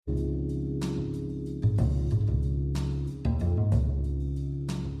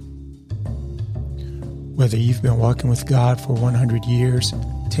Whether you've been walking with God for 100 years,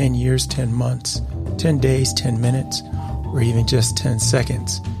 10 months, 10 days, 10 minutes, or even just 10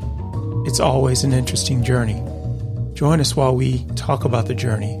 seconds, it's always an interesting journey. Join us while we talk about the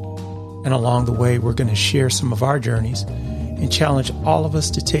journey. And along the way, we're going to share some of our journeys and challenge all of us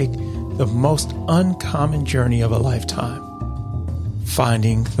to take the most uncommon journey of a lifetime,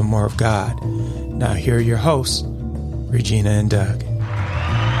 finding the more of God. Now, here are your hosts, Regina and Doug.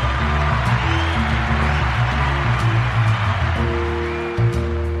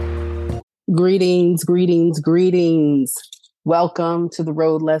 Greetings, greetings, greetings. Welcome to the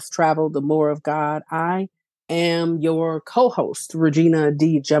road less traveled, the more of God. I am your co-host, Regina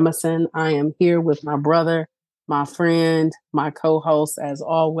D. Jemison. I am here with my brother, my friend, my co-host, as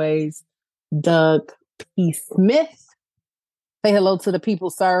always, Doug P. Smith. Say hello to the people,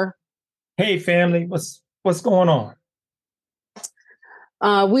 sir. Hey, family. What's going on?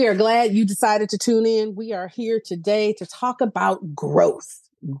 We are glad you decided to tune in. We are here today to talk about growth.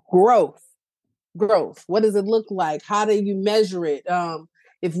 What does it look like? How do you measure it?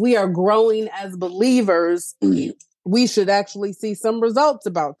 If we are growing as believers, we should actually see some results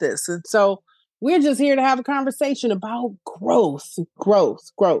about this. And so we're just here to have a conversation about growth.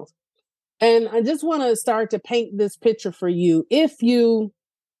 And I just want to start to paint this picture for you. If you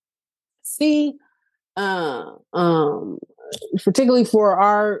see, particularly for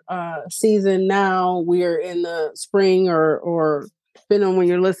our season now, we are in the spring or depending on when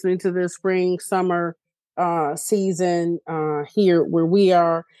you're listening to this, spring, summer season here where we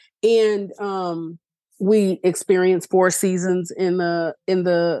are. And we experience 4 seasons in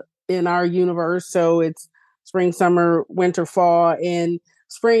our universe. So it's spring, summer, winter, fall, and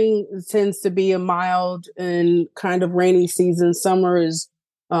spring tends to be a mild and kind of rainy season. Summer is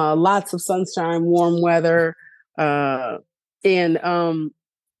lots of sunshine, warm weather, and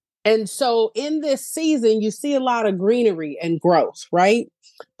so in this season, you see a lot of greenery and growth, right?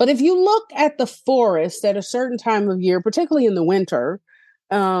 But if you look at the forest at a certain time of year, particularly in the winter,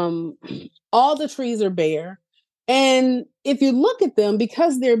 all the trees are bare. And if you look at them,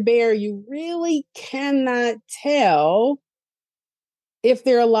 because they're bare, you really cannot tell if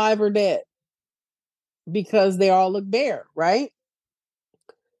they're alive or dead because they all look bare, right?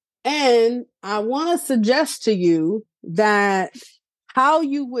 And I want to suggest to you that how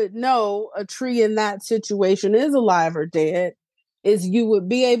you would know a tree in that situation is alive or dead is you would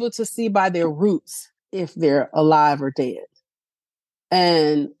be able to see by their roots if they're alive or dead.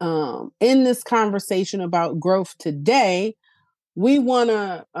 And in this conversation about growth today, we want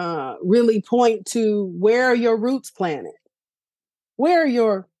to really point to where are your roots planted? Where are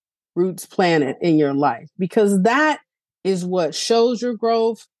your roots planted in your life? Because that is what shows your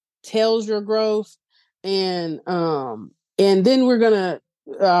growth, tells your growth, and then we're gonna.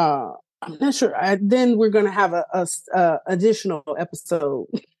 I'm not sure. Then we're gonna have a additional episode.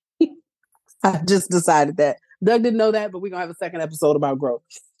 I just decided that Doug didn't know that, but we're gonna have a second episode about growth.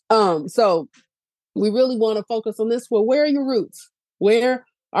 So we really want to focus on this. Well, where are your roots? Where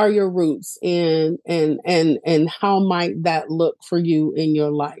are your roots, and how might that look for you in your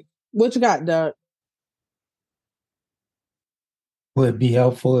life? What you got, Doug? Would it be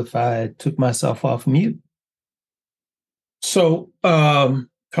helpful if I took myself off mute? So,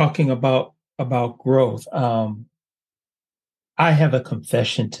 talking about growth, I have a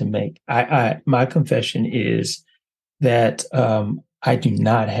confession to make. My confession is that I do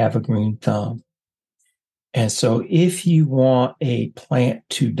not have a green thumb, and so if you want a plant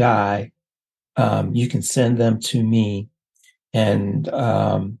to die, you can send them to me, and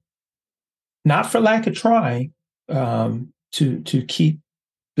not for lack of trying, to keep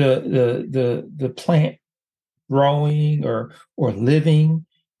the plant growing or living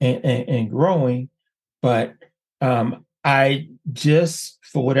and growing, but I just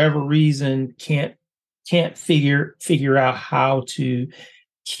for whatever reason can't figure out how to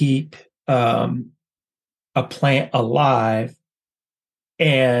keep a plant alive,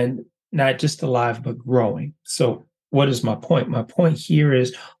 and not just alive but growing. So what is my point? My point here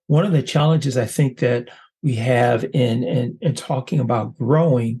is one of the challenges I think that we have in talking about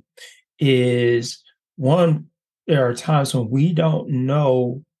growing is, one, there are times when we don't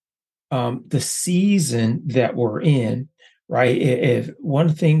know the season that we're in, right? If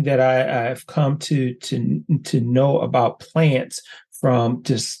one thing that I've come to know about plants from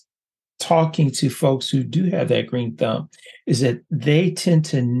just talking to folks who do have that green thumb is that they tend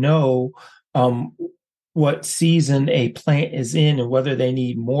to know what season a plant is in and whether they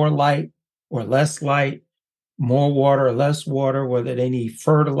need more light or less light, more water or less water, whether they need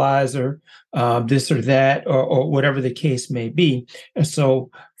fertilizer, this or that, or whatever the case may be. And so,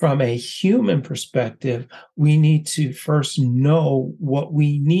 from a human perspective, we need to first know what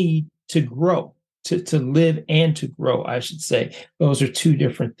we need to grow. To live and to grow, I should say. Those are two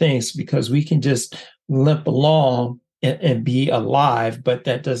different things, because we can just limp along and be alive, but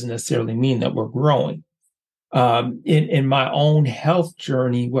that doesn't necessarily mean that we're growing. In my own health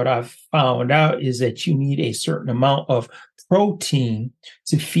journey, what I've found out is that you need a certain amount of protein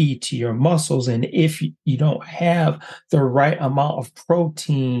to feed to your muscles. And if you don't have the right amount of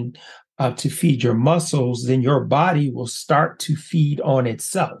protein to feed your muscles, then your body will start to feed on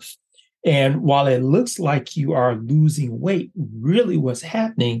itself. And while it looks like you are losing weight, really what's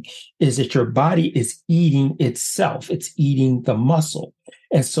happening is that your body is eating itself. It's eating the muscle.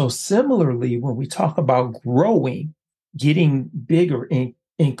 And so similarly, when we talk about growing, getting bigger, and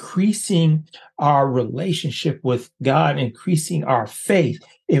increasing our relationship with God, increasing our faith,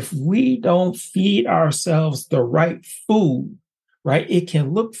 if we don't feed ourselves the right food, right, it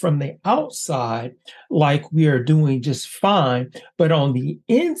can look from the outside like we are doing just fine. But on the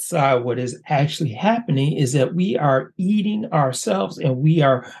inside, what is actually happening is that we are eating ourselves, and we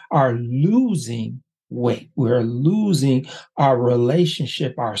are losing weight. We're losing our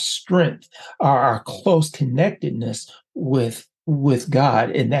relationship, our strength, our close connectedness with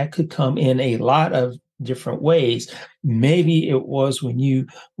God. And that could come in a lot of different ways. Maybe it was when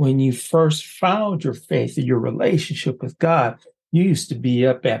you first found your faith and your relationship with God. You used to be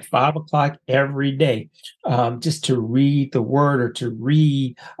up at 5 o'clock every day, just to read the word, or to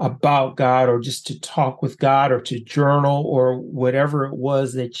read about God, or just to talk with God, or to journal, or whatever it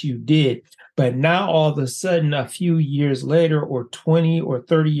was that you did. But now all of a sudden, a few years later, or 20 or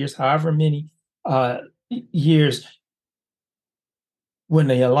 30 years, however many years, when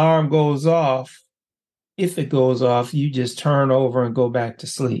the alarm goes off, if it goes off, you just turn over and go back to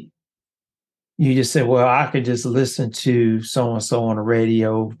sleep. You just say, well, I could just listen to so-and-so on the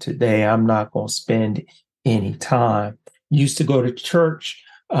radio today. I'm not going to spend any time. You used to go to church,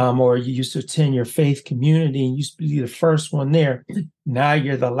 or you used to attend your faith community, and you used to be the first one there. Now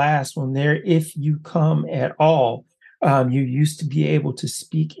you're the last one there, if you come at all. You used to be able to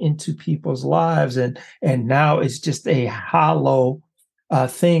speak into people's lives, and now it's just a hollow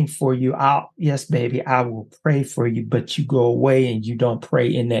thing for you. Yes, baby, I will pray for you, but you go away and you don't pray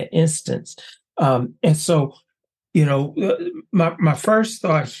in that instance. And so, my first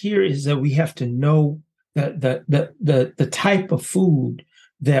thought here is that we have to know the type of food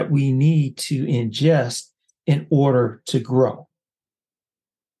that we need to ingest in order to grow.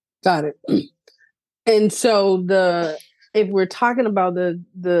 Got it. And so if we're talking about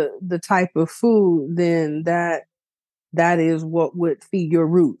the type of food, then that is what would feed your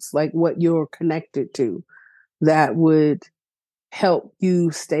roots, like what you're connected to, that would help you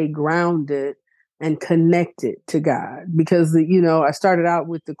stay grounded and connected to God. Because, I started out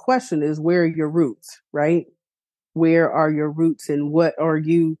with the question is, where are your roots, right? Where are your roots, and what are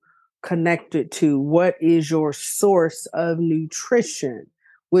you connected to? What is your source of nutrition?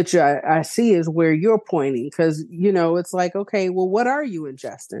 Which I see is where you're pointing, because, it's like, okay, well, what are you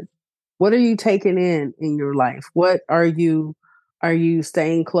ingesting? What are you taking in your life? What are you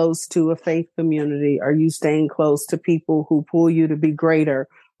staying close to a faith community? Are you staying close to people who pull you to be greater?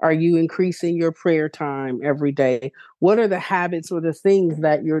 Are you increasing your prayer time every day? What are the habits or the things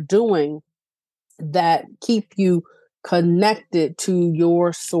that you're doing that keep you connected to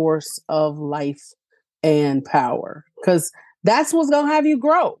your source of life and power? Because that's what's going to have you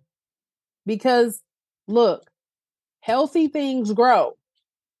grow. Because look, healthy things grow.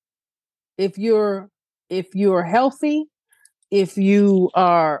 If you're healthy, if you're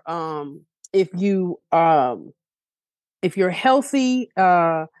healthy,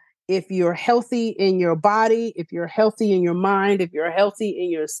 if you're healthy in your body, if you're healthy in your mind, if you're healthy in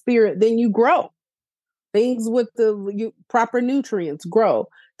your spirit, then you grow. Things with the proper nutrients grow.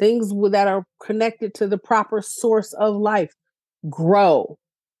 Things that are connected to the proper source of life grow.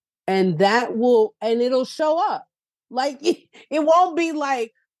 And it'll show up. Like, it won't be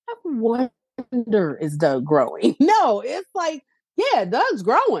like, I wonder, is Doug growing? No, it's like, yeah, Doug's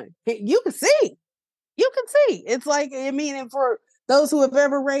growing. You can see. It's like, and for those who have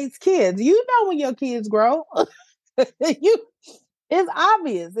ever raised kids, when your kids grow. It's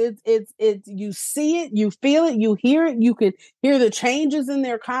obvious. It's you see it, you feel it, you hear it, you can hear the changes in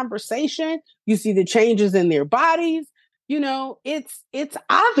their conversation, you see the changes in their bodies. It's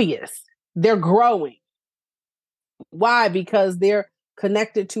obvious they're growing. Why? Because they're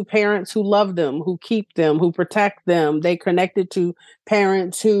connected to parents who love them, who keep them, who protect them. They connected to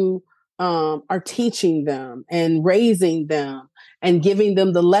parents who are teaching them and raising them and giving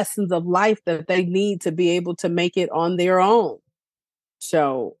them the lessons of life that they need to be able to make it on their own.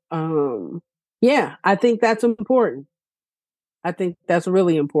 So, yeah, I think that's important. I think that's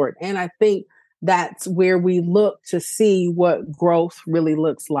really important. And I think that's where we look to see what growth really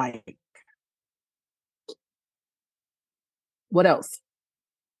looks like. What else?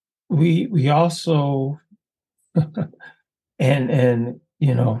 We also and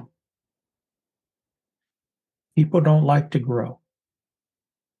you know, people don't like to grow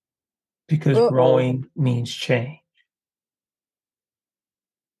because Uh-oh. growing means change.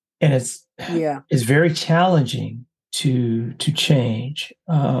 And Yeah. it's very challenging to change.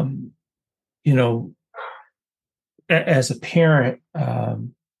 You know, as a parent,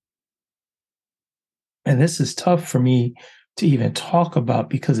 and this is tough for me to even talk about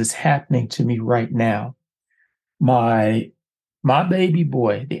because it's happening to me right now. My my baby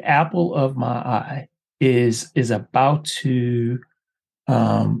boy, the apple of my eye, is about to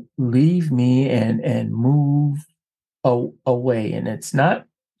leave me and move away. And it's not,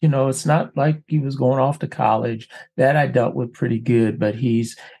 it's not like he was going off to college. That I dealt with pretty good, but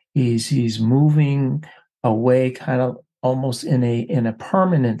he's moving away kind of almost in a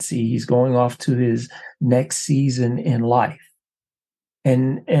permanency. He's going off to his next season in life.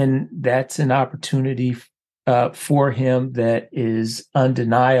 And that's an opportunity for him that is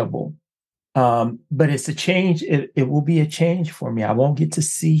undeniable. But it's a change. It will be a change for me. I won't get to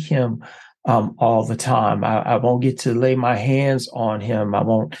see him all the time. I won't get to lay my hands on him. I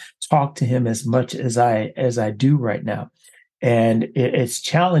won't talk to him as much as I do right now, and it's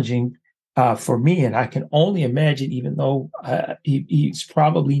challenging for me. And I can only imagine, even though he's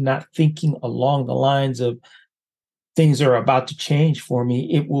probably not thinking along the lines of things are about to change for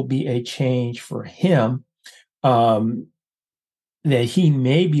me, it will be a change for him. That he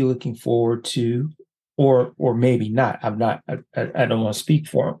may be looking forward to, or maybe not. I'm not. I don't want to speak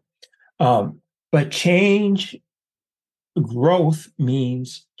for him. But change, growth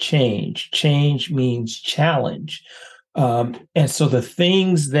means change. Change means challenge. And so the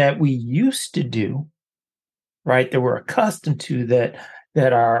things that we used to do, right, that we're accustomed to, that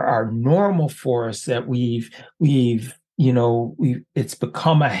are normal for us, that we've it's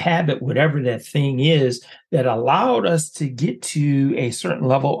become a habit, whatever that thing is, that allowed us to get to a certain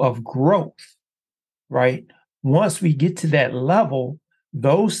level of growth, right? Once we get to that level,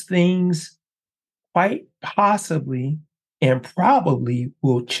 those things quite possibly and probably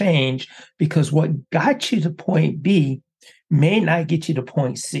will change, because what got you to point B may not get you to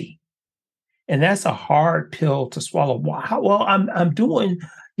point C. And that's a hard pill to swallow. Wow. Well, I'm doing,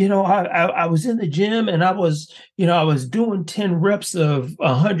 I was in the gym and I was doing 10 reps of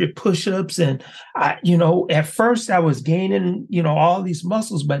 100 push-ups, and at first I was gaining, all these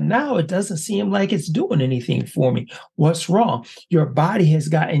muscles, but now it doesn't seem like it's doing anything for me. What's wrong? Your body has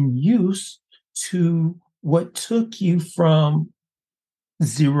gotten used to what took you from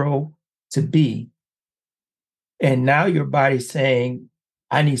zero to B. And now your body's saying,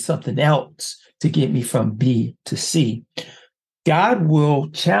 I need something else to get me from B to C. God will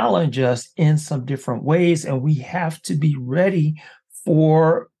challenge us in some different ways, and we have to be ready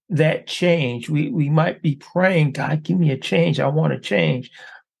for that change. We might be praying, God, give me a change. I want to change.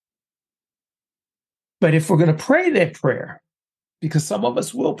 But if we're going to pray that prayer, because some of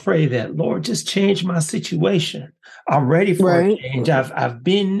us will pray that, Lord, just change my situation. I'm ready for a change. I've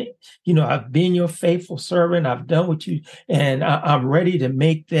been your faithful servant. I've done what you, and I'm ready to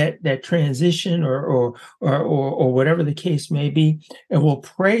make that transition, or whatever the case may be. And we'll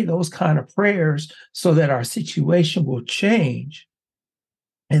pray those kind of prayers so that our situation will change.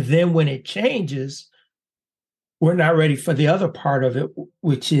 And then when it changes, we're not ready for the other part of it,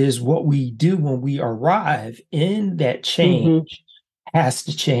 which is what we do when we arrive in that change has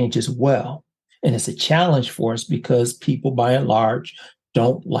to change as well. And it's a challenge for us because people, by and large,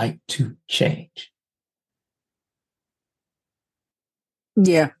 don't like to change.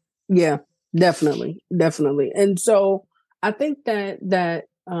 Yeah, definitely. And so I think that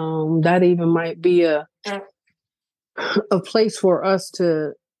even might be a place for us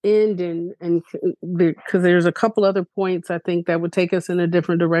to end, and because there's a couple other points I think that would take us in a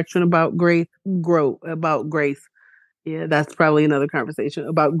different direction about grace. Yeah, that's probably another conversation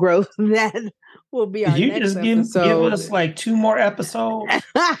about growth. That will be our You next just give episode. us like 2 more episodes.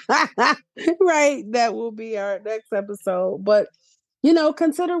 Right. That will be our next episode. But,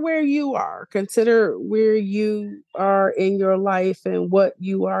 consider where you are. Consider where you are in your life and what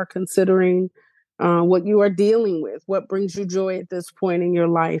you are considering, what you are dealing with, what brings you joy at this point in your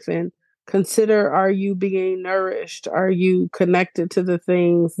life. And Consider, are you being nourished? Are you connected to the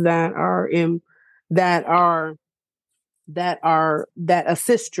things that that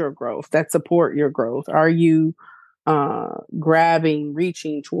assist your growth, that support your growth? Are you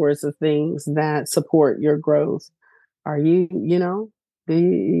reaching towards the things that support your growth? Are you,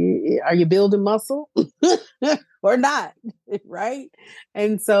 are you building muscle or not? Right.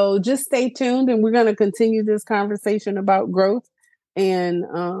 And so just stay tuned, and we're going to continue this conversation about growth and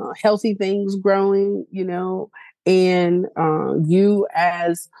healthy things growing, and you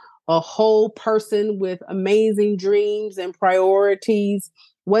as a whole person with amazing dreams and priorities,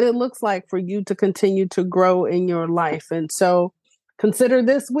 what it looks like for you to continue to grow in your life. And so consider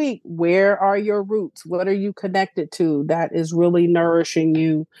this week, where are your roots? What are you connected to that is really nourishing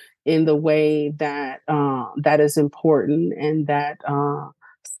you in the way that that is important and that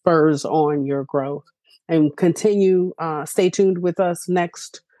spurs on your growth? And continue, stay tuned with us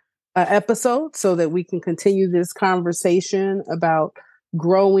next episode so that we can continue this conversation about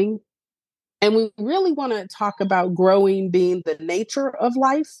growing. And we really want to talk about growing being the nature of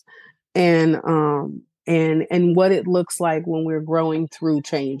life, and what it looks like when we're growing through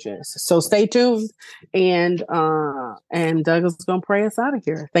changes. So stay tuned, and Douglas is going to pray us out of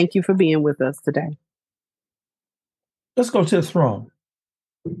here. Thank you for being with us today. Let's go to the throne.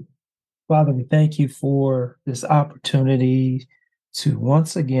 Father, we thank you for this opportunity to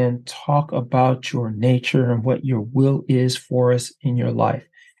once again talk about your nature and what your will is for us in your life.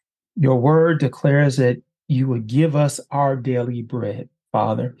 Your word declares that you would give us our daily bread,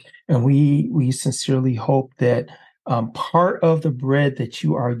 Father. And we sincerely hope that part of the bread that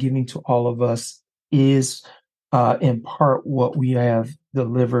you are giving to all of us is in part what we have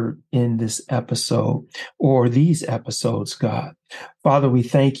delivered in this episode or these episodes, God. Father, we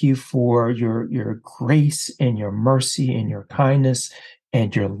thank you for your grace and your mercy and your kindness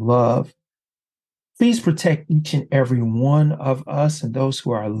and your love. Please protect each and every one of us and those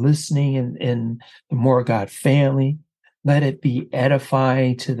who are listening in the More God family. Let it be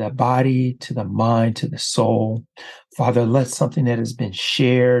edifying to the body, to the mind, to the soul. Father, let something that has been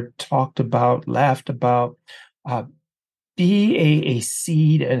shared, talked about, laughed about, be a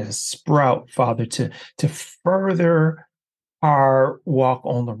seed and a sprout, Father, to further our walk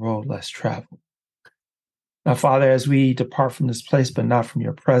on the road less traveled. Now, Father, as we depart from this place, but not from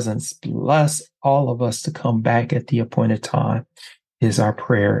your presence, bless all of us to come back at the appointed time, is our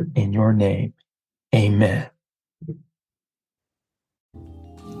prayer in your name. Amen.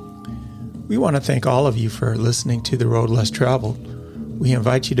 We want to thank all of you for listening to The Road Less Traveled. We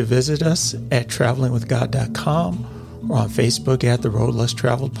invite you to visit us at travelingwithgod.com or on Facebook at The Road Less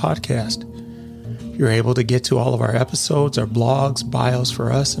Traveled Podcast. You're able to get to all of our episodes, our blogs, bios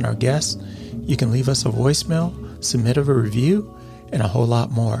for us and our guests. You can leave us a voicemail, submit a review, and a whole lot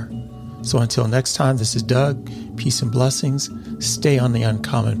more. So until next time, this is Doug. Peace and blessings. Stay on the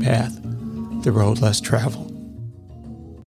uncommon path, the road less traveled.